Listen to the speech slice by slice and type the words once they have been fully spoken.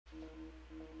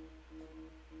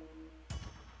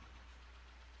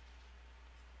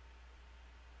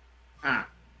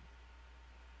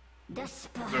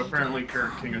So apparently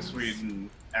King of Sweden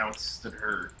ousted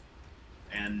her,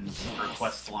 and her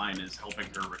quest line is helping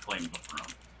her reclaim the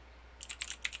throne.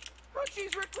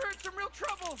 She's in some real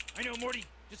trouble! I know, Morty.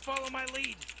 Just follow my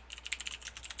lead.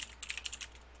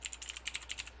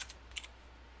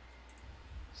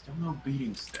 Still no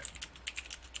beating stick.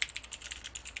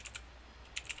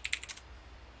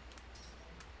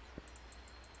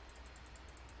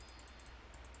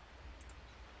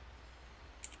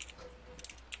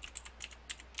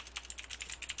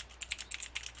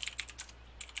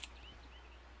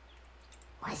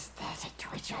 Was that a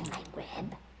twitch on my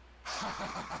web?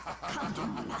 Come to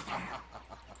Mother.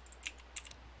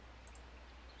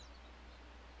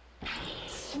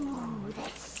 Smooth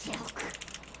as silk.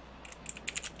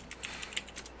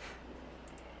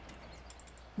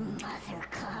 Mother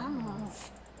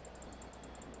comes.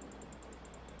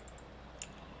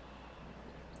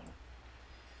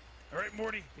 All right,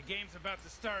 Morty. The game's about to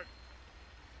start.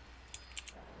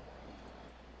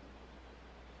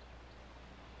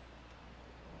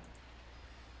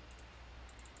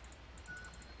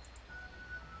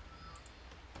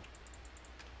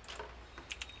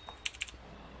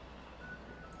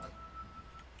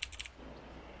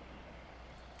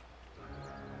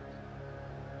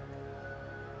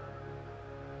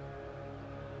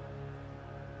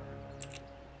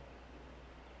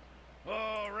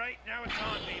 All right, now it's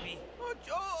on, baby.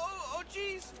 Oh,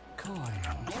 jeez.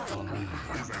 Kind for me.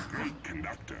 Is a great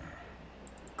conductor.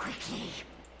 Quickly.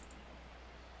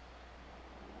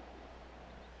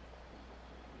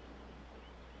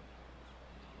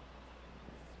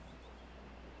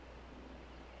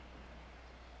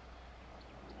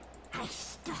 I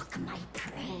stalk my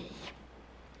prey.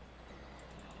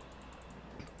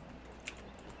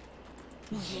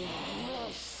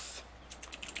 Yes.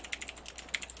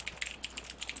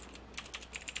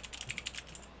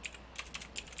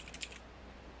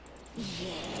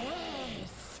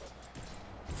 Yes.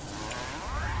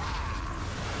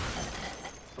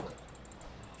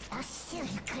 A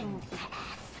silken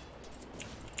path.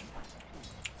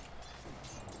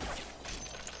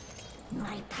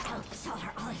 My palps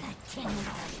are all a tingle.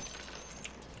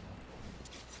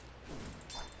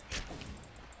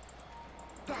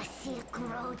 The Silk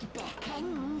Road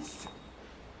beckons.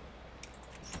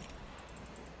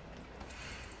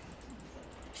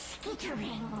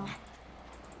 Skittering.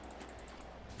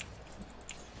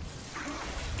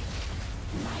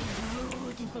 My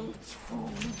brood needs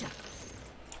food.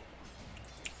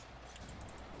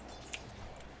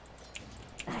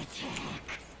 Attack.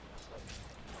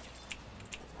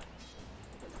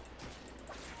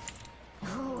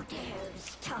 Who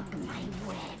dares tug my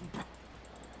web?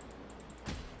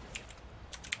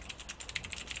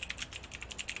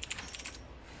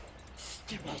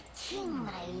 Stretching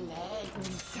my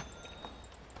legs.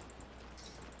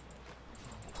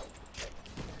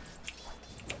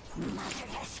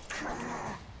 Motherless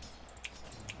cur.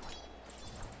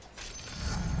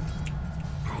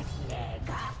 A leg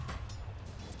up.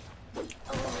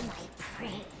 Oh, my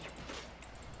prey.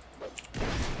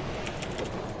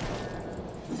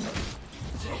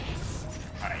 Yes.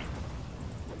 Hi.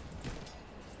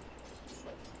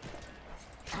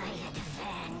 I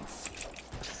advance.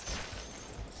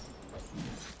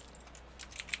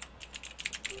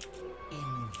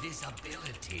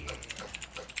 Invisibility.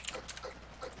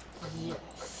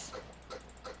 Yes.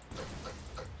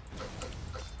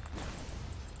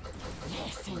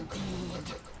 Yes, indeed.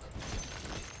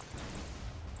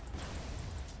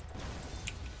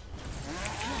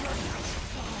 Feel my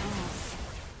fangs.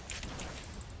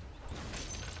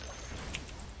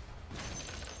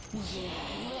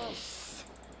 Yes.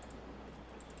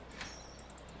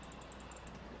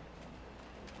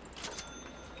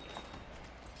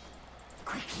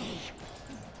 Quickly.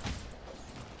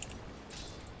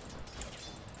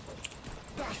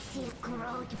 The Silk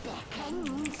Road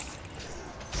beckons.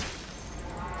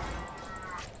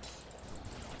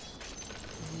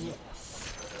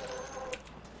 Yes.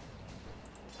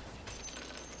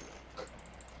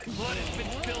 Blood has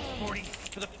been spilled, Morty,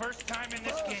 for the first time in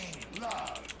this game.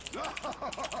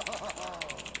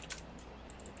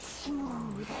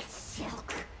 Smooth as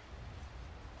silk.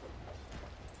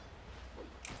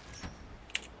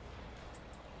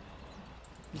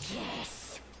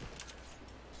 Yes.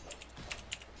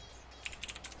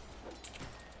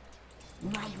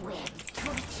 My web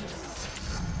twitches.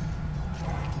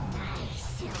 My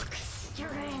silk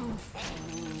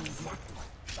strengthens.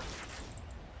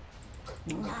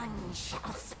 None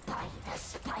shall spy the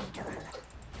spider.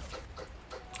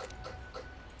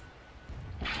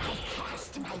 I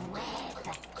cast my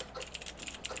web.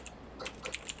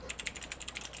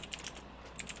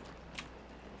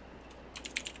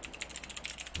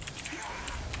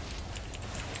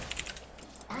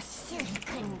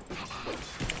 silken path.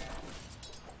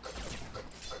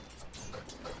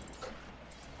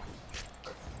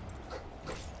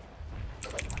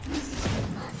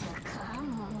 Mother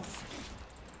comes.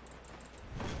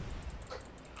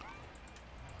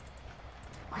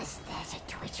 Was that a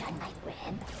twitch on my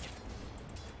web?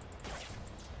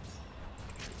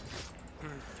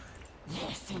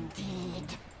 Yes, indeed.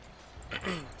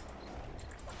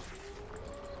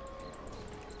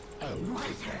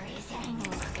 Mother is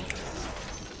angry.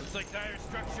 Looks like dire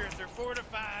structures are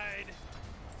fortified.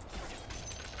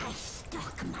 I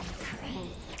stalk my prey.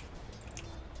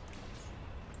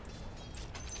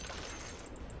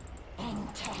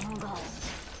 Entangled.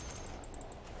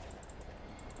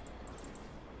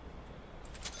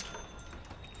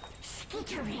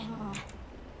 Skittering.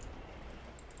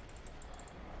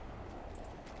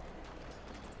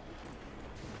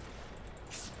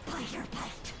 Spider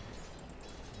bite.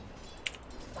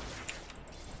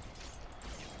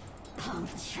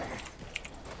 Puncture.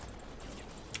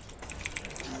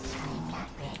 I'm not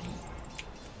ready.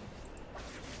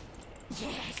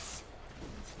 Yes.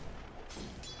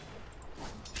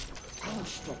 I'm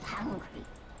still hungry.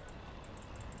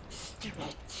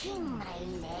 Stretching my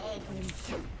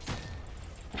legs.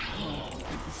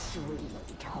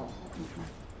 Sweet home.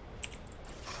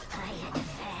 I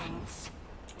advance.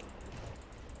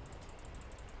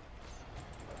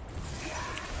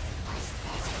 Was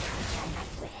that a twitch on my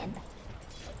web?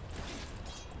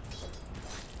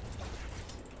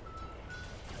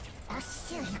 A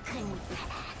silken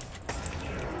path.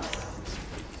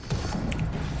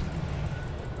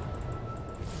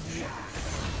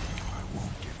 I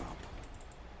won't give up.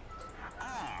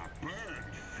 Ah,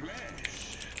 burned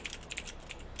flesh.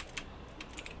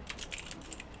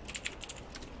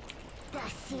 The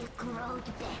Silk Road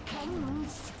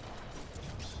beckons.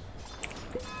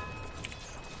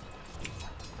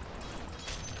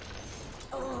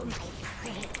 Oh, my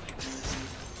prey.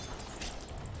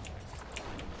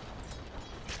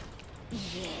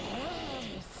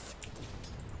 Yes.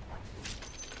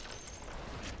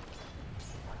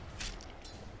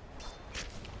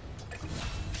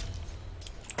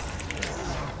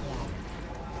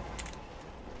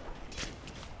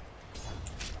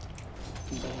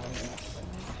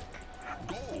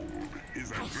 Gold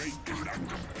is a great Stalk conductor.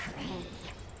 my prey.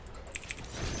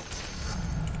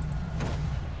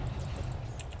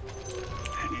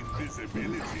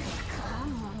 Invisibility.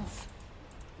 Comes.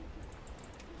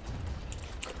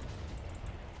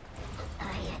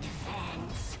 I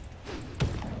advance.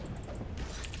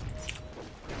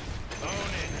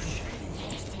 Own it.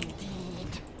 Yes,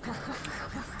 indeed.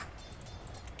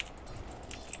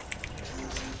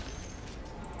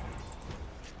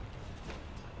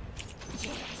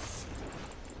 Yes.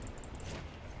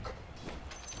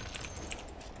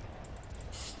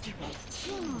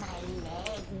 Stretching my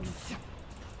legs.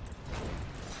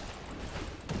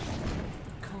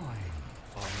 Coin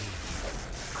for me.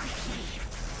 Quickly.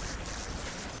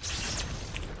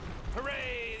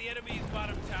 Hooray! The enemy's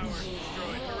bottom tower is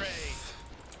destroyed. Hooray!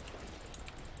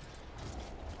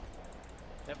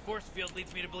 That force field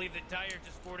leads me to believe that Dire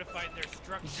just fortified their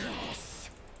structure. Yes.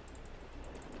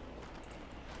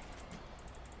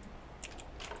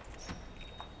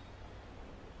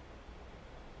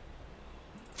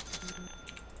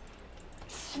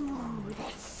 Smooth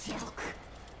as silk.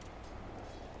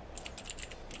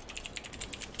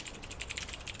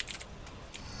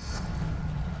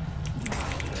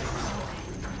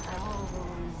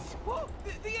 Grows. Whoa!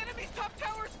 The enemy's top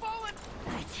tower's fallen!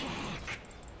 Attack.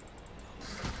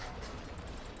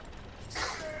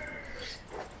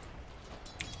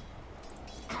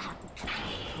 Out.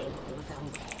 Pull the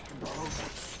web over.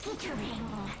 Skittering.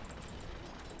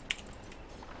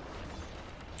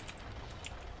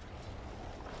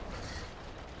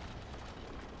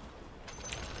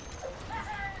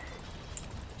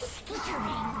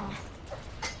 Skittering.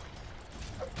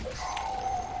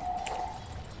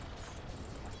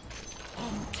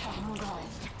 Entangled.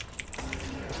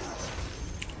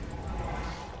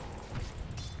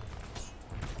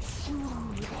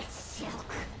 Smooth as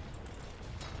silk.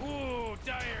 Ooh,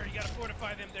 Dire, you gotta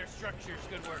fortify them, their structures.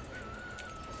 Good work.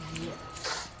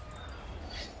 Yes.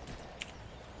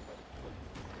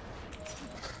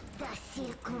 The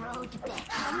Silk Road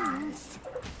beckons.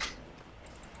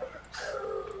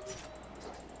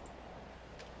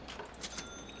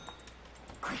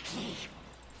 Quickly.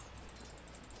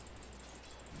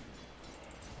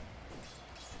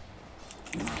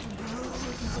 My brood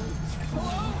waits for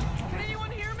Hello? Can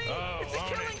anyone hear me? Oh, It's a own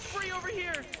killing it. spree over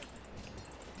here!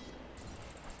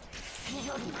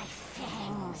 feel my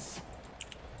fangs.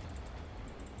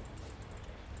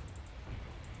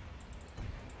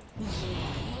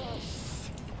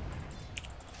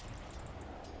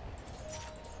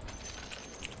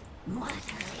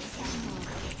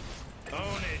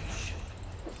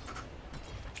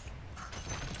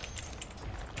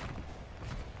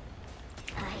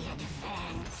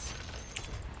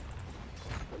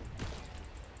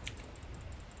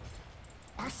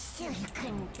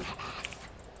 path.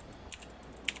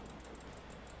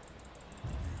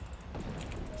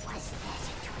 Was that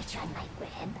a twitch on my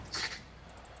web?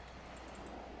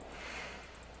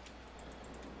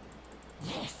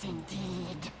 Yes,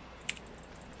 indeed.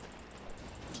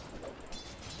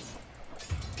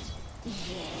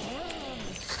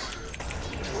 Yes.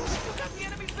 Took out the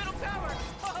enemy's middle tower!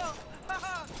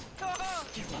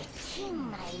 Stretching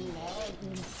my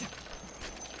legs.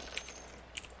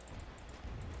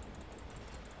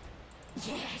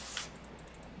 Yes.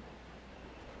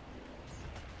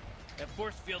 That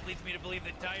force field leads me to believe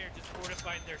that Dire just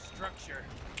fortified their structure.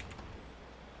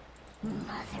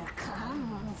 Mother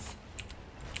comes.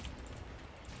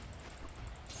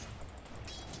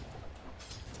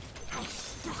 I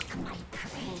stalk my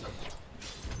prey.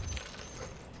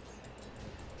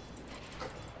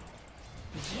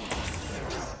 Yes.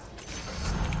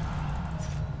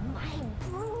 My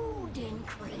brood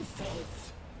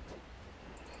increases.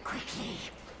 Quickly.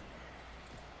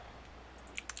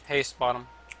 Haste bottom.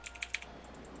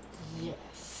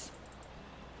 Yes.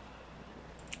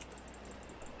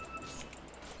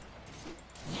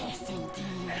 Yes, indeed.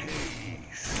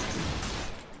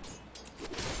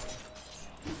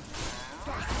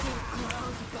 The Silk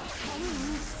Road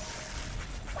beckons.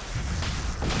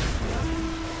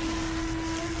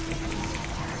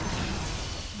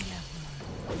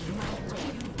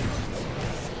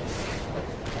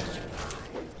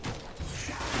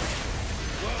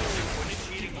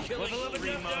 Killing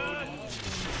spree mode.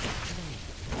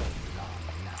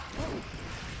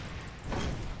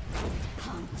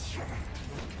 Puncture.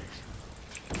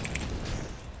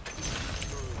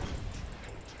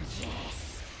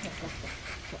 Yes.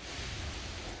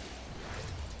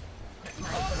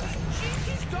 Jeez,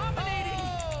 he's dominating!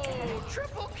 Oh,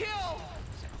 triple kill!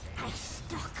 I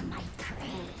stalk my prey.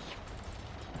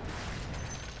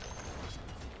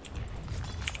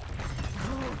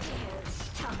 Who dares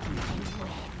stalk my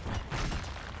web?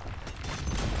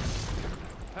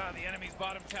 Ah, the enemy's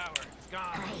bottom tower. It's gone.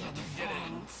 I Did it.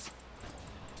 advance.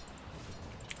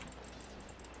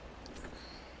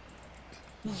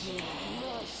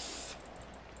 Yes.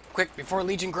 Quick, before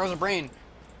Legion grows a brain.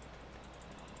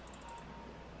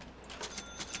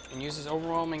 And uses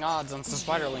overwhelming odds on some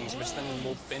spiderlings, which then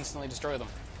will instantly destroy them.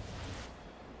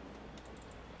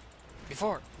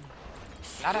 Before.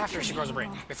 Not after she grows a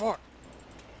brain. Before.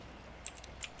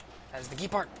 That is the key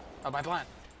part of my plan.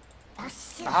 A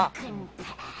Aha. silken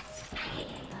path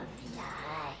of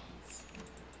lies.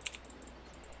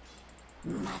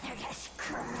 Motherless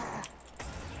cur.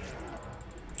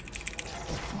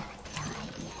 It's not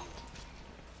time yet.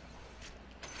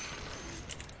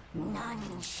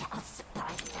 None shall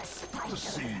spy the The spider.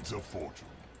 seeds of fortune.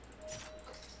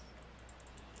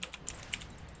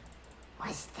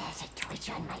 Was that a twitch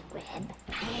on my web?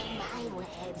 In my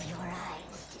web, your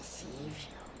eyes deceive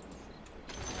you.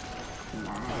 It's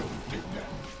not time yet.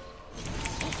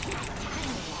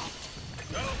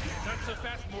 Oh, not so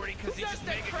fast, Morty, because he just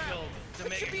mega killed. It's a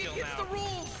mega kill now. the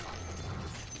rules!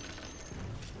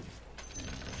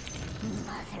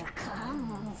 Mother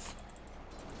comes.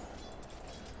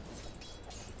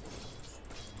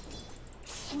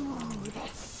 Smooth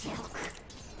as silk.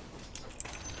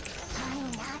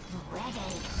 I'm not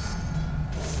ready.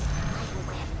 My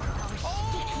web grows Oh,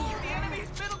 stickier. the enemy's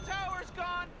middle tower's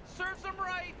gone! Serves them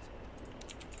right!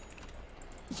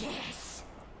 Yes.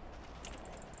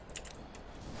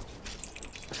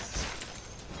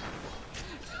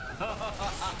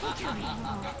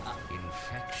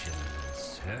 Infection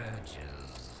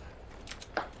surges.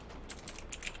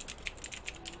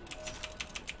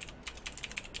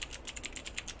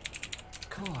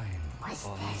 Coin Was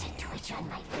for that me. a twitch on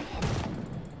my rib?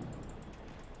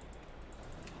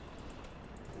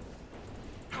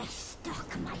 I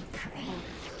stalk my prey.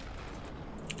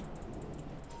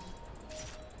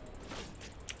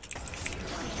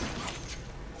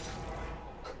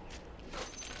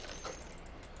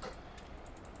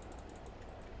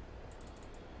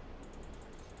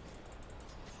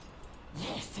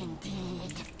 Yes,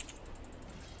 indeed.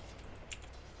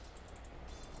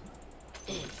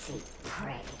 Easy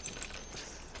prey.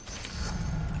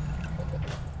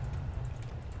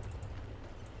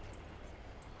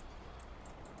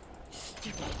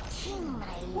 Stretching my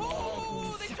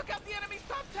Whoa! They legs. took out the enemy's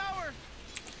top tower!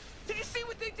 Did you see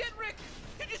what they did, Rick?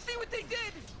 Did you see what they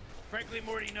did? Frankly,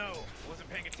 Morty, no. Wasn't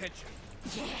paying attention.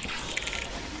 Yes.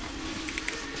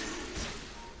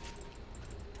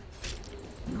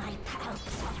 My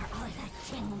palps are all a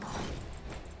tingle.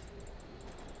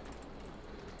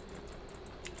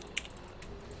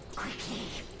 Quickly.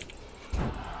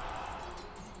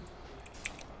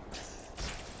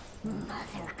 Mother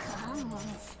Mother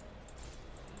comes.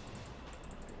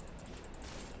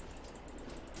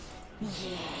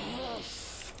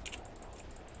 Yes.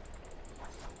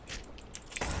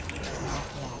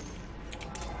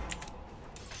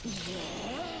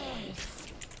 Yes.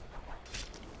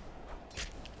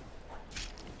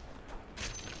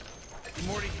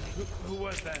 Morty, who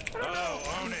was that?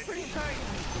 Oh, own it. Pretty tight.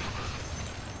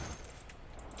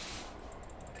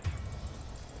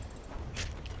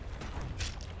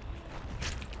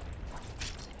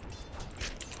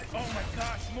 Oh my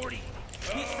gosh, Morty.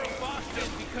 He's from Boston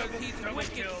because he's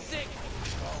wicked sick.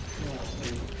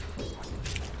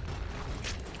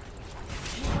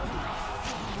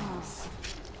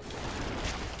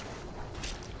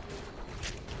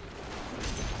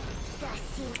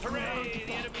 Hooray!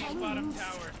 The enemy's bottom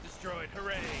tower is destroyed.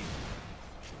 Hooray!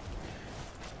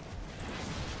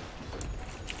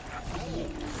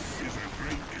 Gold is a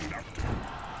great conductor.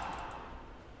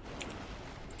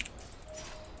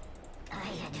 I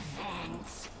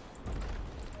advance.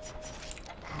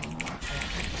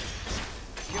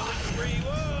 Killing spree!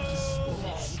 Whoa!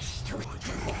 Legs to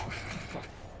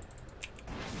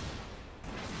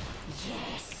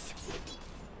yes.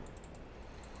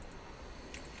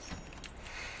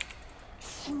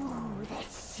 Smooth as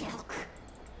silk.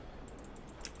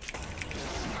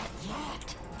 Not yet.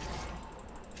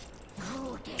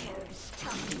 Who dares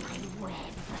touch my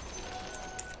web?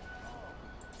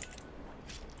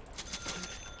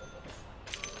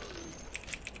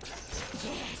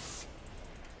 Yes.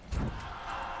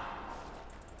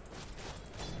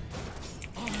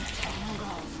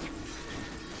 Entangled.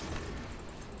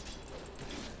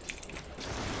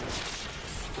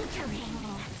 Skittering.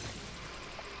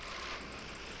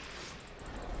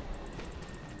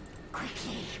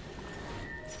 Quickly.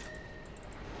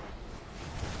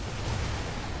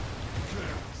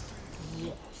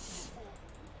 Yes.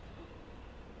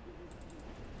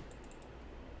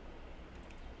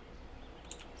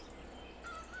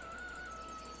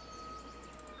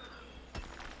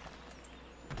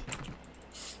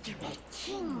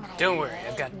 Stretching my Don't worry,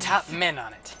 I've got top men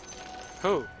on it.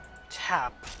 Who?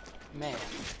 Top men.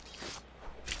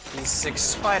 These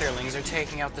 6 spiderlings are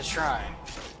taking out the shrine.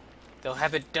 They'll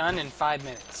have it done in 5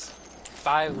 minutes.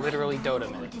 5 literally Dota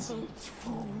minutes. motivates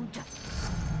food.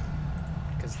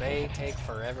 Because they take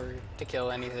forever to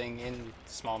kill anything in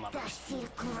small The numbers.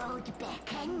 Silk Road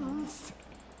beckons.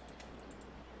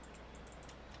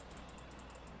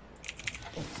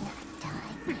 It's not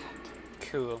time yet.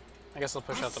 Cool. I guess I'll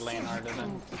push out the lane harder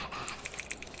then.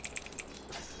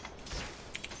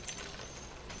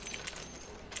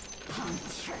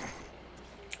 Puncher.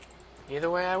 Either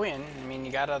way I win. I mean,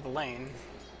 you got out of the lane.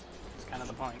 That's kind of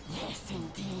the point. Yes,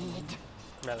 indeed.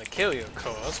 Rather kill you, of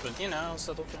course, but you know, I'll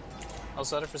settle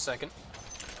for second.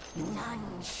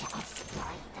 None shall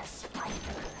spy the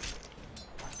spider.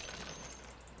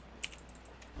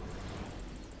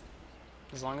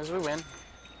 As long as we win.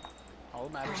 All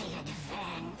that I matters.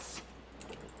 advance.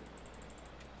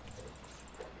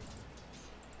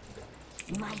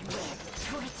 My web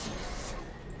twitches.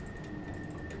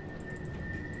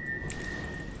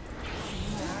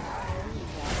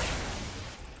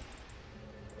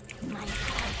 My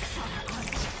hearts are on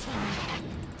the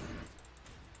tingle.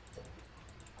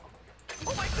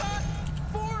 Oh my god!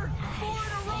 Four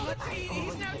in a row!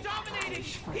 He's now dominating!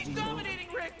 He's dominating,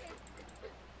 Rick!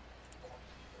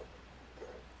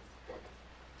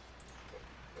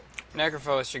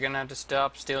 Necrophos, you're gonna have to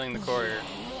stop stealing the courier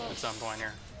at some point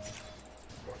here.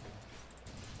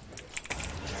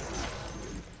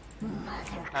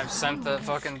 I've sent the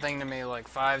fucking thing to me like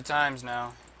 5 times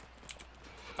now.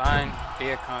 Fine, be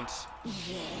a cunt.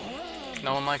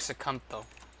 No one likes a cunt though.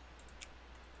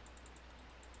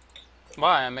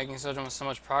 Why? I'm making so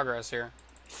much progress here.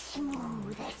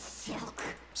 Smooth as silk.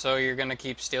 So you're gonna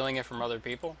keep stealing it from other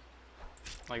people?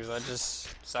 Like, is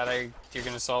that how you're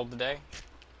gonna solve the day?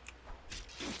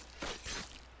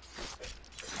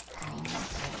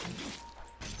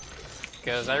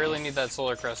 Because I really need that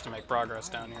solar crest to make progress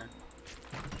down here.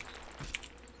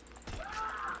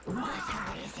 Mother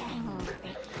is angry.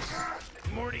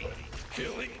 Morty,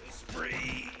 killing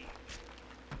spree.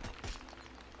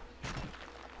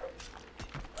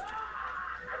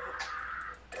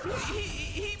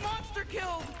 He monster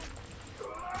killed!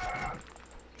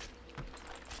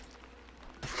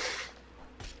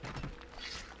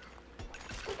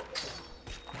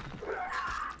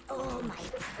 Oh, my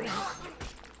prey.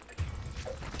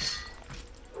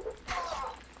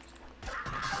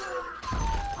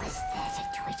 Was that a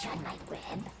twitch on my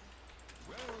web?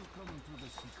 Welcome to the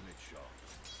secret shop.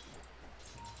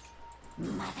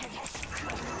 Mother has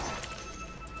come.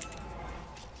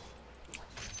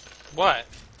 What?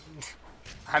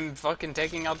 I'm fucking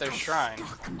taking out their shrine,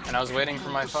 and I was waiting for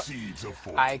my Seeds of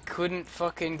force. I couldn't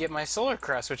fucking get my solar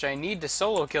crest, which I need to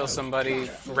solo kill somebody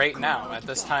right now. At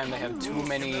this time, they have too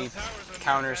many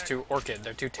counters to Orchid.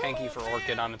 They're too tanky for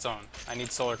Orchid on its own. I need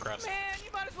solar crest. Man,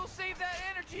 you might as well save that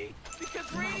energy,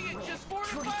 because Radiant just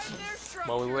fortified their structure.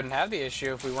 Well, we wouldn't have the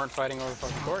issue if we weren't fighting over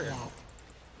fucking Courier.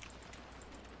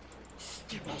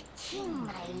 Stretching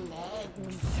my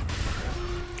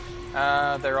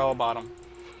legs. They're all bottom.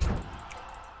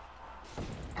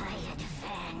 I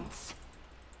advance.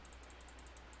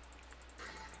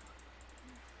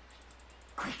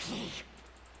 Quickly.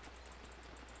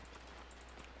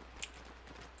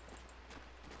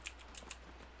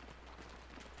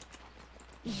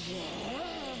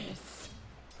 Yes.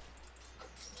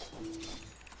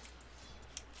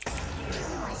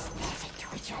 Was that a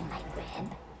twitch on my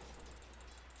web?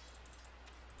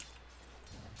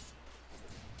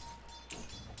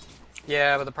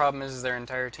 Yeah, but the problem is their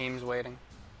entire team's waiting.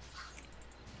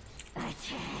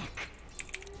 Attack.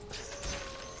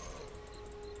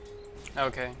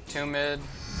 Okay, 2 mid.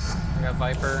 I got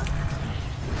Viper.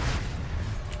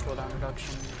 Cooldown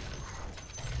reduction.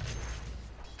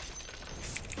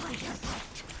 Spider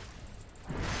bite.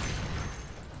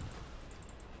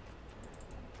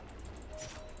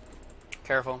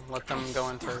 Careful, let them go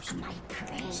in first. My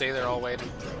prey. See, they're all waiting.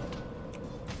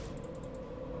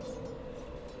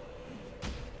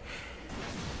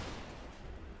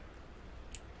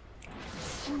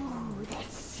 Smooth as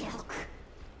silk.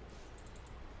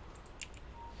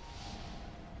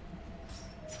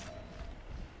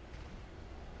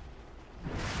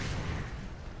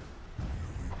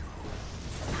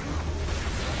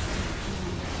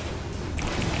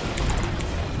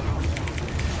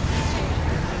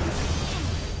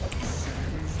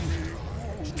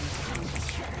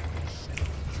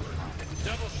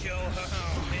 Double kill.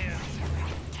 Oh, man.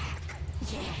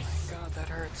 Yes. God, that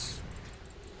hurts.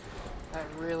 That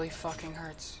really fucking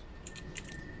hurts.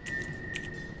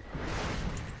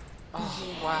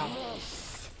 Oh, wow.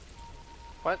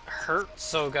 What hurt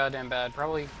so goddamn bad?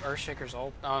 Probably Earthshaker's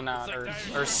ult. Oh, not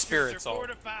or Spirit's ult.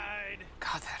 Fortified.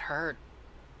 God, that hurt.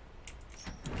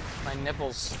 My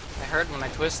nipples. They hurt when I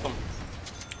twist them.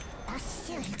 A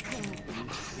silken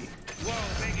Whoa,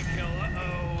 mega kill.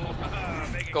 Uh-oh.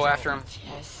 Mega Go kill. after him.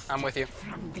 chest I'm with you.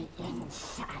 from the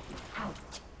inside out.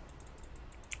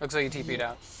 Looks like you TP'd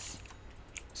out.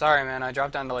 Sorry, man. I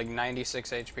dropped down to like 96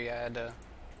 HP. I had to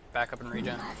back up and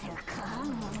regen. Mother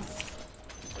comes.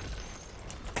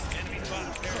 Enemy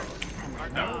bottom barracks are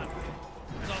gone.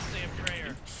 Let's all say a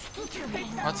prayer.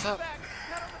 What's up? Back.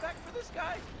 Pat on the back for this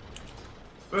guy.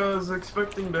 I was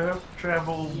expecting to have to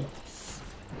travel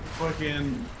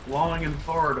fucking long and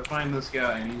far to find this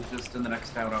guy, and he's just in the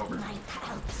next town over. My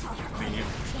palps are Convenient.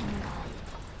 tingle.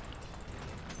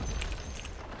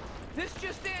 This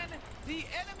just in. The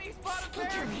enemy's bottom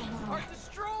barracks are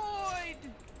destroyed.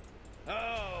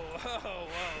 Oh.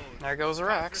 There goes a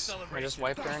Rex. I just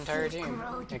wiped their entire team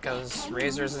because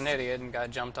Razor's an idiot and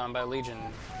got jumped on by Legion.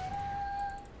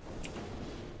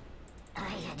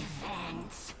 I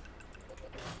advance.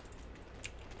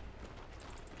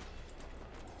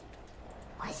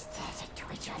 Was that a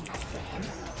twitch on my web?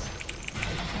 I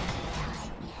haven't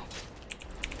time yet.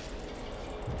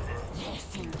 Yes,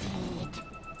 indeed.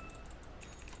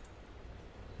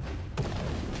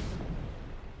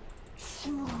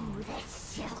 Smooth as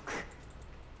silk.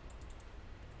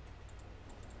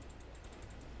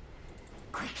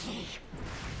 Quickly.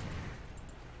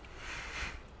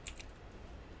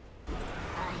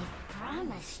 I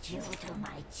promised you to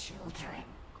my children.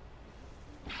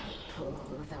 I pull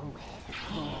the web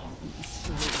home,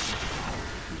 sweet.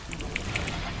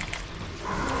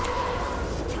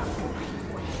 Stop my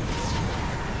web.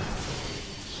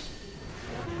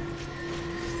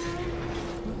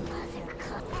 Mother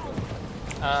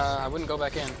come. I wouldn't go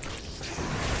back in.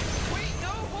 Wait, no,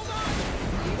 hold on.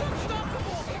 He's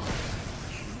unstoppable.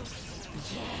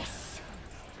 Yes,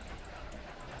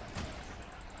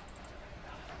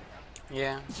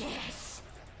 Yeah. yes.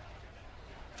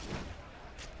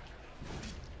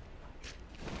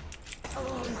 Oh,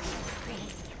 my prey.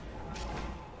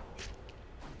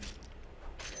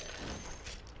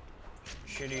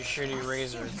 Shitty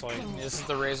Razor. It's like, this is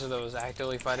the Razor that was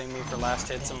actively fighting me for last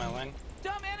hits in my lane.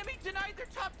 Dumb enemy denied their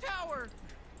top tower.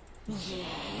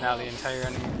 Now the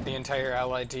entire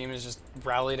allied team is just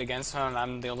rallied against him, and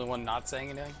I'm the only one not saying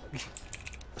anything.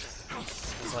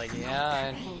 It's like,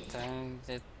 yeah,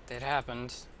 it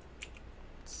happened.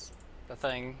 It's the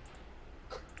thing.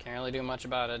 Can't really do much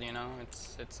about it, you know.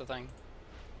 It's the thing.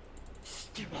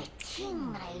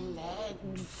 Stretching my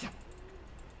legs.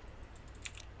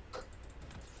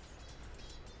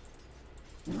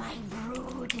 My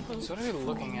brood. So what are we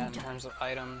looking at in terms of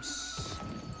items?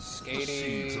 Seeds of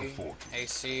Skatey, fortune.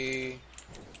 AC.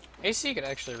 AC could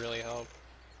actually really help.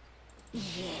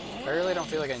 I really don't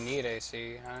feel like I need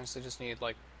AC. I honestly just need,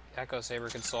 like, Echo Saber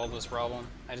could solve this problem.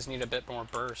 I just need a bit more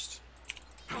burst.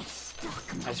 I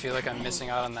stuck I just feel like I'm missing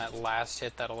out on that last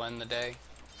hit that'll end the day.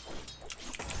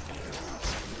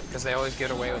 Because they always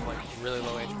get away with, like, really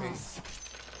low HP.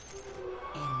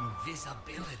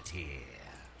 Invisibility.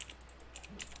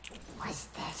 Was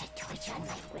that a twitch on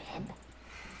my web?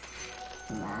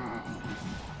 Mine.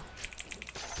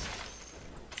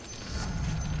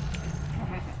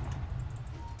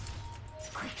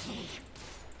 Quickly.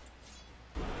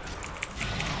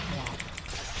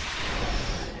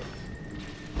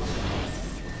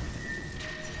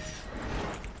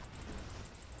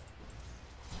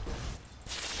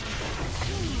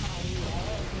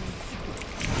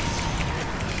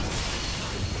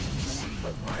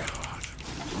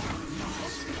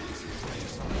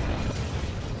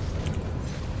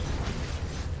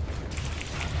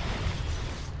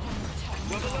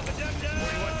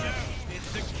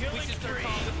 It's a killing we should start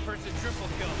calling this person triple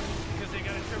kill because they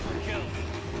got a triple kill.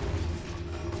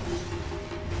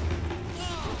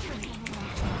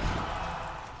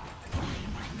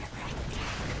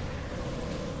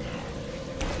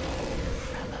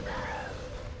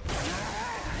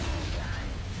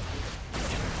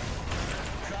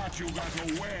 Thought you got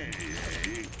away,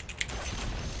 eh?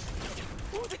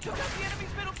 Ooh, they took out the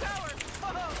enemy's middle tower! Ha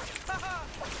ha! Ha ha!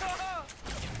 Ha ha!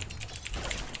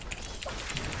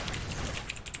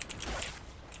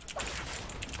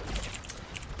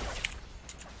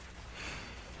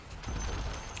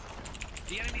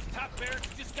 The enemy's top barracks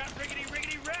just got riggedy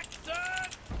wrecked, son!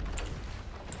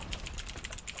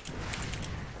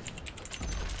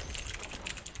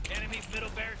 Enemy's middle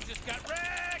barracks just got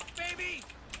wrecked, baby!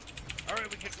 Alright,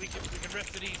 we can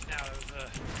rest at ease now. It was a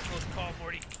close call,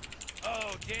 Morty.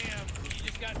 Oh, damn. You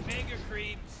just got mega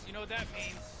creeps. You know what that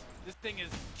means. This thing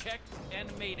is checked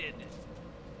and mated.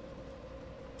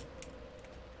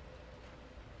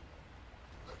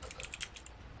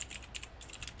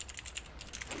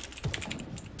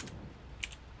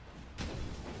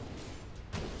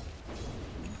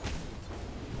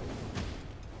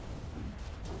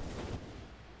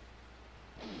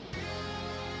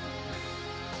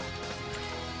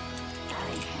 I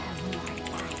have more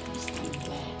lives than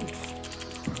legs.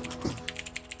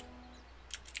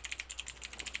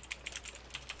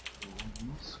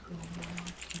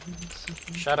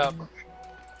 Shut up.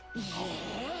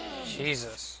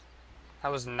 Jesus.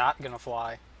 That was not gonna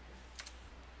fly.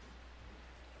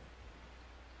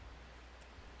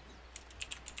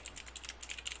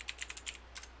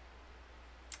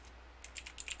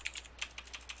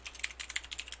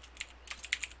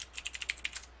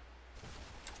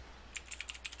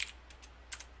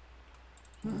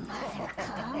 Mother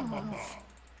comes.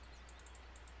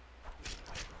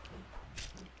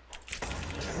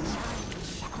 None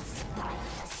shall spoil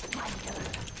the spider.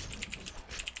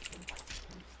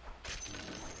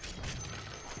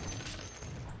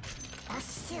 A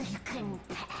silken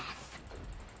path.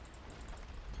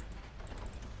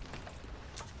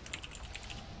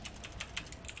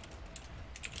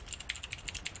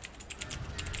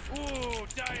 Ooh,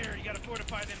 Dyer, you gotta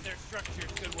fortify them their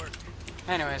structures. Good work.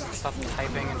 Anyways, let's stop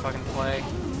typing and fucking play.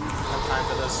 No time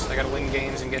for this. I gotta win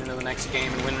games and get into the next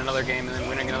game and win another game and then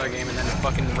winning another game and then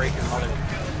fucking rape your mother.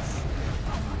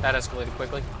 That escalated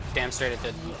quickly. Damn straight it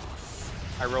did.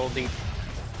 I rolled deep.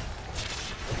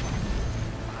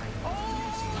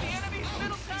 Oh, the enemy's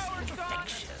middle tower, son!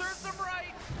 Serves them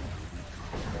right!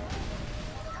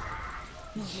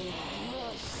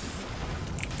 Yes.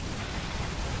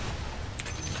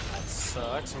 That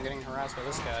sucks. I'm getting harassed by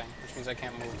this guy, which means I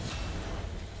can't move.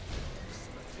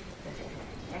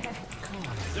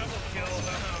 Double kill.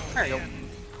 Oh, There you go. man.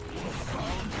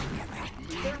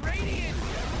 They're radiant!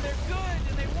 They're good,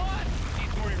 and they won!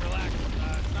 He's Morty, relax.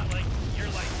 It's not like your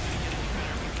life's gonna get any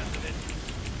better because of it.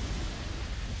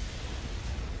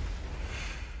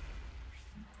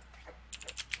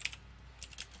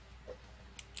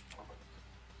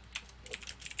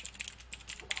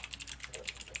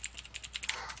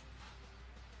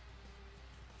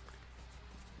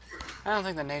 I don't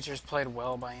think the nature's played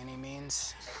well by any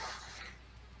means.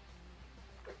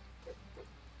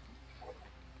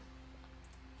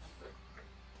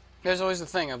 There's always the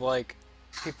thing of, like,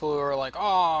 people who are like,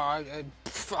 oh,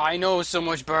 I know so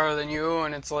much better than you,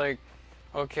 and it's like,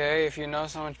 okay, if you know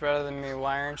so much better than me,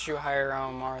 why aren't you higher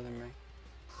LMR than me?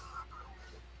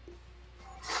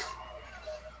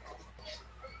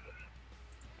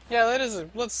 Yeah, that is.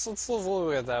 Let's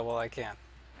look at that while I can.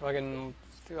 Fucking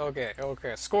Okay,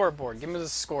 okay. Scoreboard. Give me the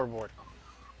scoreboard.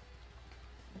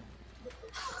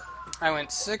 I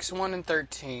went 6, 1, and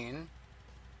 13.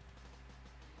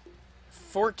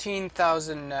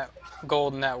 14,000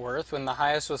 gold net worth when the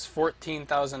highest was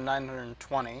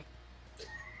 14,920.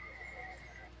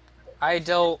 I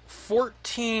dealt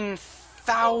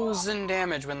 14,000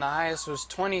 damage when the highest was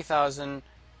 20,000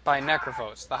 by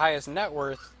Necrophos. The highest net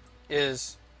worth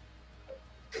is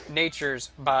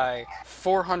Nature's by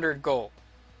 400 gold.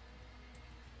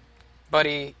 But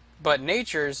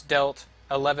Nature's dealt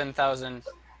 11,000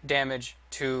 damage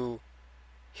to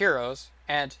heroes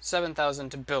and 7,000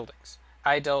 to buildings.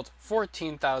 I dealt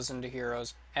 14,000 to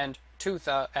heroes and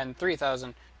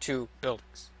 3,000 to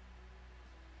buildings.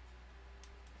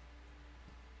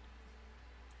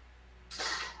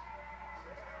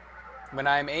 When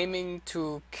I'm aiming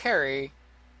to carry,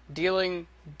 dealing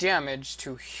damage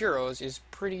to heroes is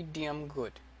pretty damn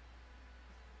good.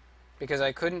 Because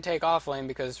I couldn't take offlane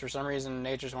because for some reason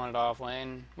Nature's wanted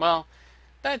offlane. Well,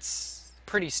 that's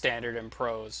pretty standard in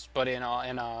pros, but in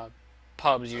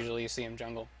pubs usually you see him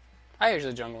jungle. I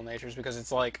usually jungle Nature's because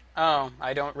it's like, oh,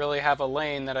 I don't really have a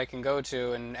lane that I can go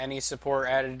to, and any support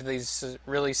added to these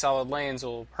really solid lanes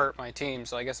will hurt my team,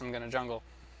 so I guess I'm gonna jungle.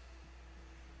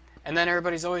 And then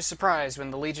everybody's always surprised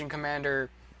when the Legion commander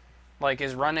like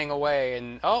is running away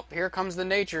and oh, here comes the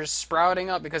Nature's sprouting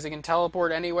up because he can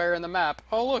teleport anywhere in the map.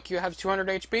 Oh look, you have 200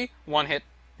 HP? One hit.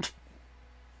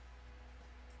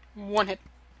 One hit.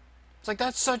 It's like,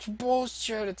 that's such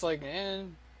bullshit. It's like,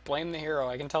 blame the hero.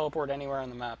 I can teleport anywhere on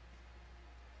the map.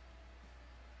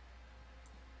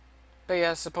 But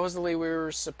yeah, supposedly we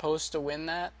were supposed to win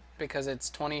that because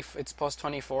it's plus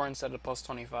 24 instead of plus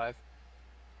 25.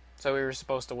 So we were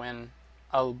supposed to win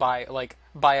by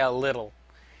a little.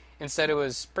 Instead, it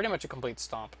was pretty much a complete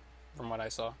stomp, from what I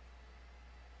saw.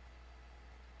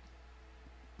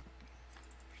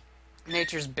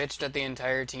 Nature's bitched at the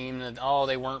entire team that, oh,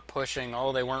 they weren't pushing,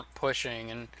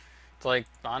 and it's like,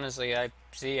 honestly, I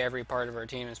see every part of our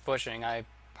team is pushing. I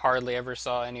hardly ever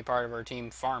saw any part of our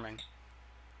team farming.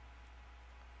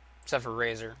 Except for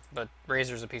Razor, but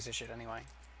Razor's a piece of shit anyway.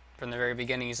 From the very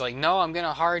beginning, he's like, no, I'm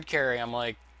gonna hard carry. I'm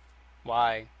like,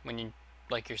 why? When you,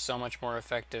 like, you're so much more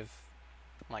effective,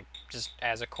 like, just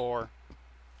as a core.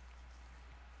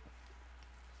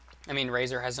 I mean,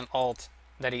 Razor has an ult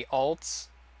that he ults,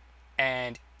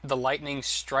 and the lightning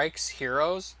strikes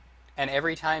heroes, and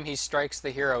every time he strikes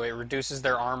the hero, it reduces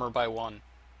their armor by 1.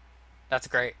 That's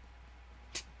great.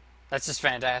 That's just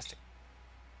fantastic.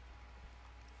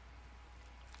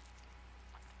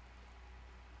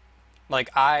 Like,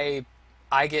 I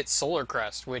get Solar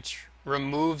Crest, which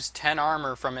removes 10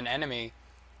 armor from an enemy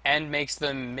and makes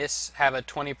them have a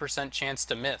 20% chance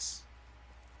to miss.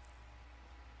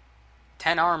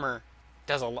 10 armor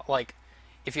does a lot. Like,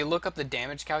 if you look up the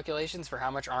damage calculations for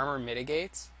how much armor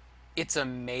mitigates, it's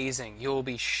amazing. You will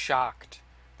be shocked.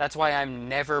 That's why I'm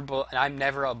never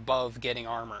above getting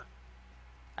armor.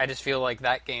 I just feel like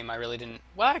that game I really didn't.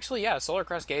 Well, actually, yeah, Solar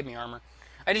Crest gave me armor.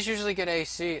 I just usually get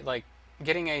AC. Like,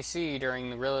 getting AC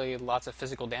during really lots of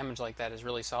physical damage like that is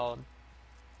really solid.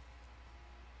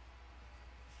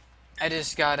 I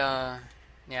just got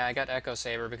yeah, I got Echo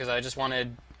Saber because I just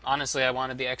wanted. Honestly, I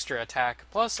wanted the extra attack.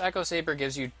 Plus, Echo Saber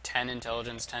gives you 10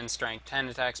 intelligence, 10 strength, 10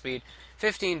 attack speed,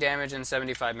 15 damage, and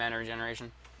 75 mana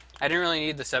regeneration. I didn't really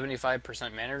need the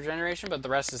 75% mana regeneration, but the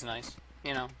rest is nice.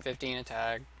 You know, 15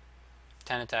 attack,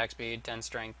 10 attack speed, 10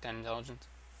 strength, 10 intelligence.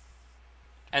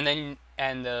 And then,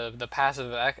 the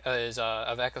passive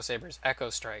of Echo Saber's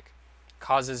Echo Strike.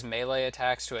 Causes melee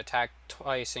attacks to attack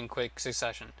twice in quick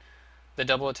succession. The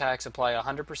double attacks apply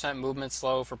 100% movement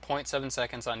slow for 0.7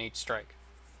 seconds on each strike.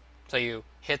 So you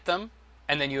hit them,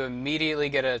 and then you immediately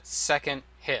get a second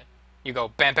hit. You go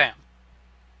bam bam.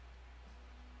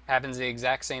 Happens the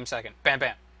exact same second. Bam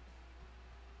bam.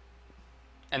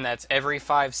 And that's every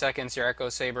 5 seconds your Echo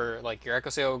Saber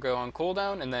will go on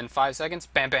cooldown, and then 5 seconds,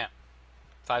 bam bam.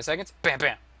 5 seconds, bam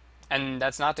bam. And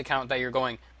that's not to count that you're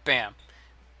going bam,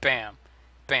 bam,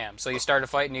 bam. So you start a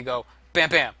fight and you go bam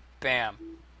bam, bam,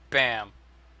 bam,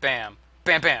 bam,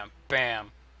 bam bam,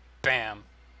 bam, bam,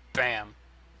 bam.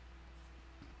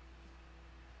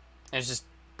 And it just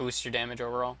boosts your damage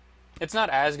overall. It's not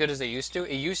as good as it used to.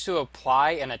 It used to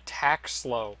apply an attack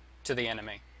slow to the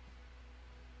enemy.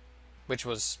 Which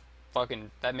was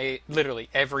fucking... That made... Literally,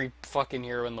 every fucking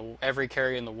hero every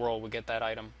carry in the world would get that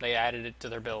item. They added it to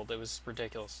their build. It was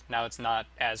ridiculous. Now it's not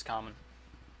as common.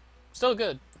 Still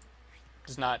good.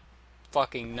 Just not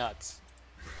fucking nuts.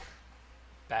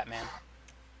 Batman.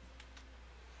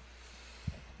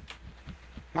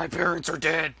 My parents are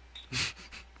dead!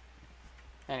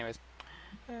 Anyways.